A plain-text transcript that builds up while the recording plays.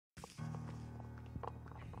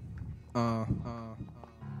Uh,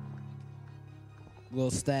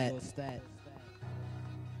 Lil Stat,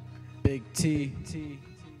 Big T,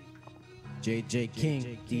 JJ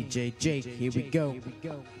King, DJ Jake. Here we go.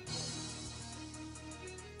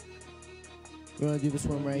 We're gonna do this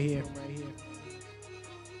one right here.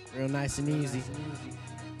 Real nice and easy.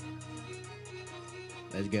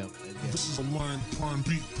 Let's go. This is a LionANDPrime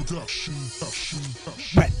beat production.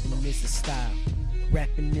 Rapping is a style.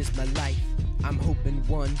 Rapping is my life. I'm hoping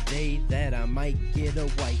one day that I might get a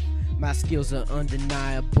wife. My skills are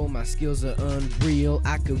undeniable, my skills are unreal.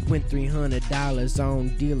 I could win $300 on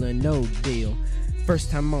Deal or No Deal.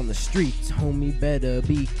 First time on the streets, homie, better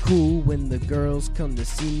be cool. When the girls come to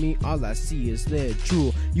see me, all I see is their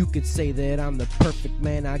drool. You could say that I'm the perfect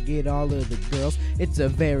man, I get all of the girls. It's a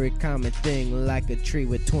very common thing, like a tree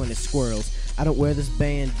with 20 squirrels. I don't wear this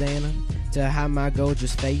bandana to hide my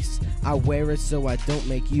gorgeous face. I wear it so I don't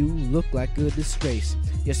make you look like a disgrace.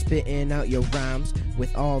 You're spitting out your rhymes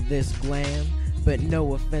with all this glam, but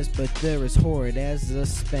no offense, but they're as horrid as a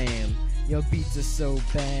spam. Your beats are so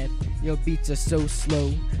bad, your beats are so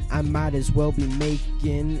slow, I might as well be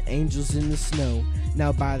making angels in the snow.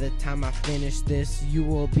 Now by the time I finish this, you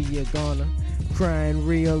will be a goner, crying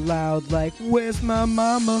real loud like, where's my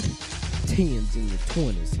mama? Teens in the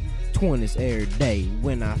 20s every day.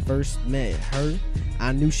 When I first met her,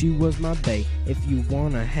 I knew she was my bae. If you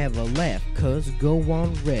wanna have a laugh, cuz go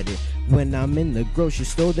on Reddit. When I'm in the grocery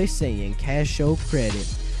store, they saying cash or credit.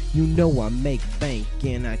 You know I make bank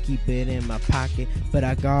and I keep it in my pocket, but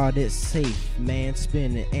I guard it safe, man,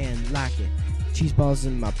 spin it and lock it. Cheese balls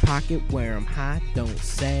in my pocket, wear 'em high, don't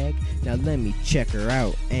sag. Now let me check her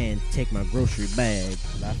out and take my grocery bag.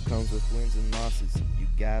 Life comes with wins and losses, you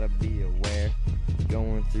gotta be aware.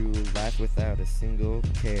 Going through life without a single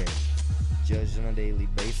care. Judged on a daily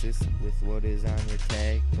basis with what is on your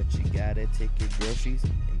tag, but you gotta take your groceries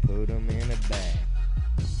and put them in a bag.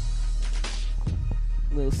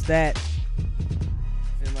 Lil Stat,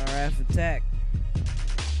 feel my wrath attack.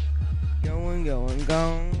 Going,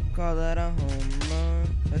 gone, call that a home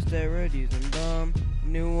run. That's steroids and dumb.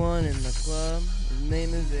 New one in the club, his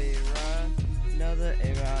name is A-Rod. Another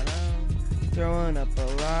A-Rod on, throwing up a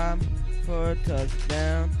lob for a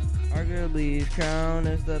touchdown. Arguably his crown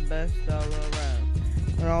is the best all around.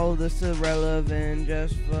 And all of this irrelevant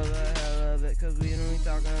just for the hell of it, cause we ain't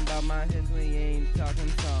talking about my hits, we ain't talking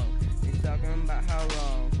songs. We talking about how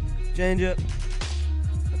long. Change up.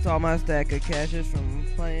 That's all my stack of cash is from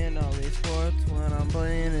playing all these sports. When I'm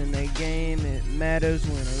playing in a game, it matters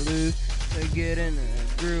when I lose. To get in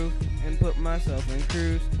a groove and put myself in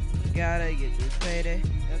cruise. Gotta get this payday.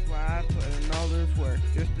 That's why I put in all this work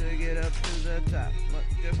just to get up to the top.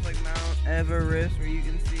 Just like Mount Everest, where you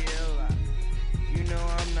can see a lot. You know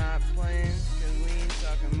I'm not playing, cause we ain't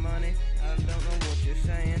talking money. I don't know what you're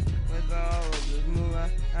saying. With all of this moolah,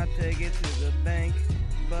 I take it to the bank,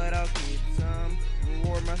 but I'll keep some,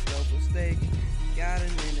 reward myself with steak. Got an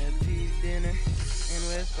NFT dinner, and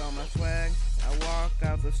with all my swag, I walk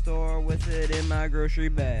out the store with it in my grocery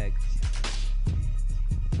bag.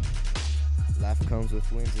 Life comes with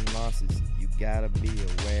wins and losses, you gotta be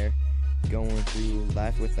aware. Going through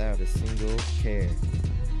life without a single care.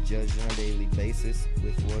 Judged on a daily basis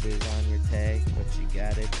with what is on your tag, but you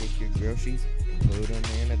gotta take your groceries and put them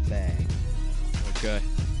in a bag. Okay.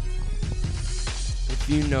 If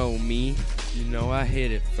you know me, you know I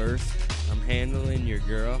hit it first. I'm handling your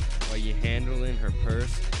girl while you handling her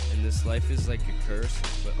purse. And this life is like a curse,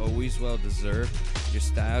 but always well deserved. Your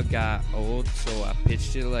style got old, so I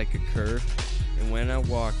pitched it like a curve. And when I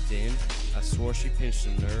walked in, I swore she pinched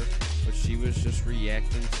a nerve, but she was just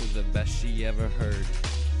reacting to the best she ever heard.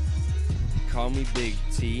 Call me Big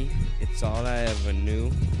T, it's all I ever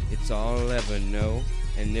knew, it's all I'll ever know.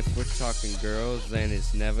 And if we're talking girls, then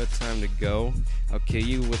it's never time to go. I'll kill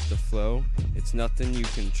you with the flow, it's nothing you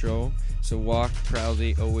control. So walk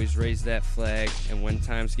proudly, always raise that flag. And when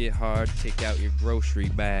times get hard, take out your grocery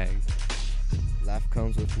bag. Life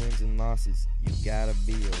comes with wins and losses, you gotta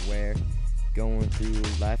be aware. Going through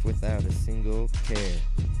life without a single care.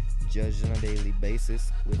 Judged on a daily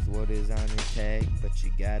basis with what is on your tag, but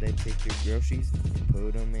you gotta take your groceries and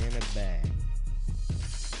put them in a bag.